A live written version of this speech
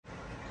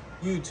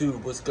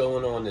YouTube, what's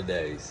going on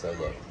today? So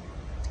look,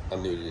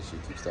 I'm new to this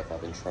YouTube stuff.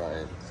 I've been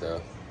trying, so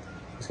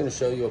I'm just gonna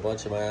show you a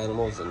bunch of my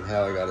animals and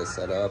how I got it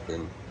set up,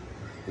 and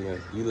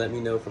you let me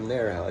know from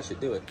there how I should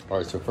do it. All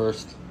right, so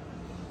first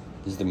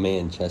is the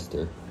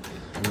Manchester.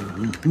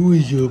 Who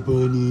is your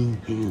bunny?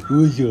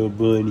 Who is your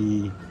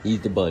bunny? He's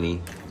the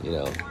bunny,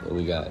 and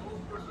we got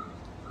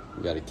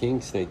a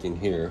king snake in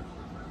here.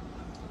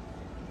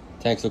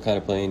 Tank's still kind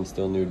of plain,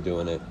 still new to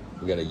doing it.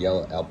 We got a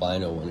yellow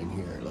albino one in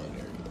here. Look,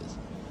 there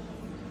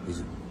he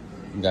is.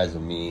 You guys are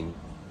mean.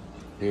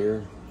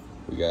 Here,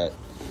 we got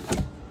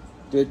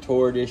good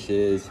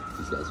tortoises.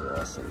 These guys are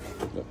awesome.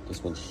 Look,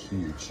 this one's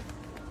huge.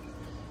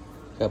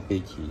 Look how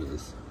big he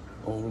is.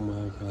 Oh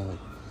my God.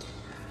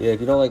 Yeah, if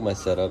you don't like my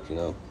setup,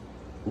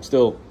 I'm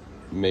still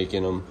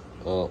making them.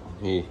 Oh,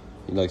 he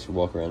likes to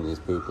walk around in his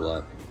poop a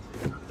lot.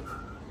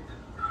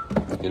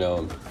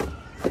 I'm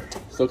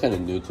still kind of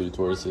new to the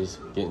tortoises,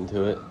 getting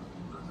to it.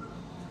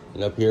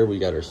 And up here we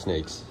got our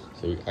snakes.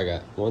 So I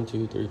got 1,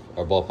 2, 3,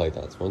 our ball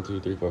pythons. 1, 2,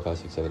 3, 4, 5,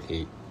 6, 7,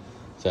 8,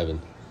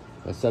 7.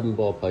 I got 7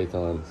 ball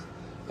pythons.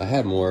 I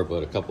had more,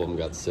 but a couple of them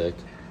got sick.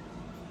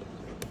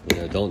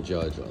 Don't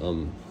judge.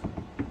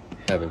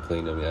 Haven't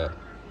cleaned them yet.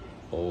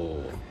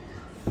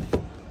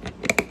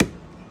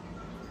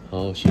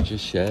 Oh, she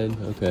just shed.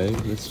 Okay,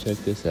 let's check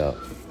this out.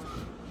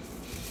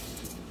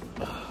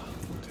 Okay.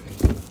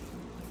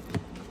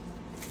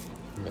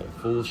 Got a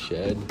full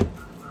shed.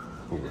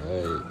 All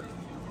right.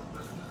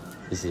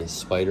 This is a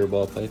spider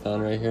ball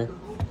python right here.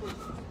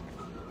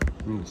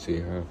 You can see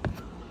her.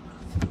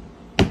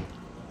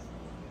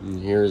 And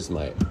here's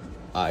my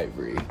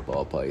ivory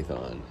ball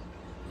python.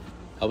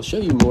 I will show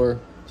you more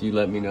if you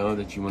let me know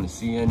that you want to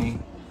see any.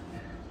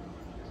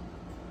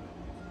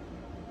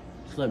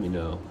 Just let me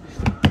know.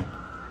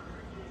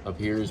 Up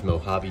here is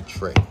Mojave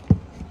Trick.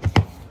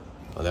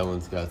 Oh, that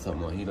one's got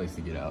something on. He likes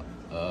to get out.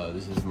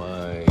 This is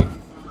my...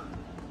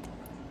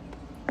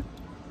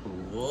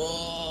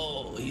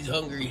 Whoa, he's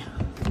hungry.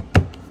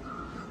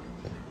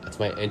 That's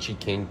my Enchi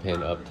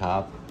Kingpin up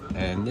top.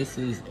 And this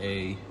is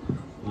a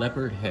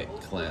leopard het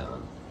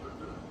clown.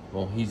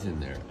 Well, he's in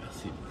there. Let's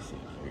see if you can see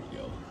it. There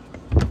you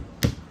go.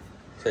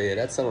 So yeah,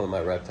 that's some of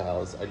my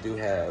reptiles. I do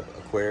have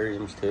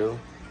aquariums too.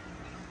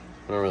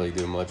 I don't really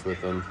do much with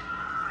them.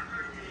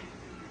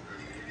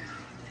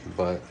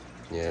 But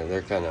yeah,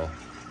 they're kind of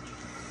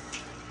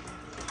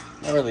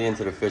not really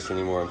into the fish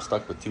anymore. I'm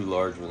stuck with 2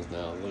 large ones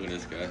now. Look at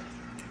this guy.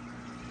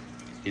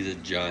 He's a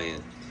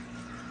giant.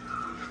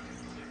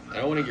 I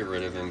don't want to get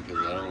rid of him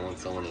because I don't want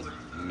someone to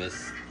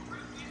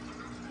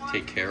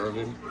take care of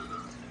him.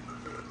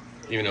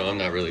 Even though I'm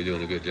not really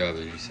doing a good job,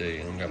 as you see.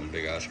 I'm got my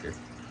big Oscar.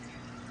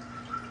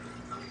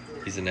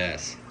 He's an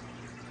ass.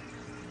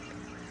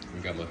 I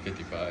got my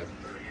 55.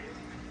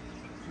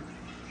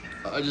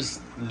 I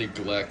just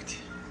neglect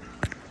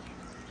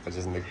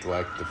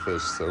the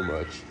fish so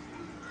much.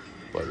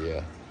 But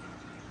yeah,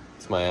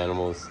 it's my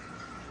animals.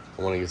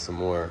 I want to get some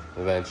more.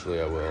 Eventually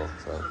I will.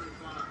 So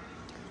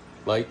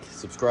like,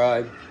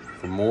 subscribe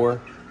for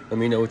more. Let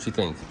me know what you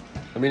think.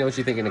 Let me know what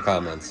you think in the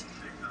comments.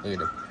 Look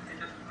at him.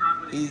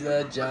 He's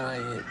a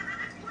giant.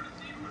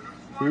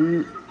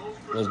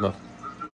 There's my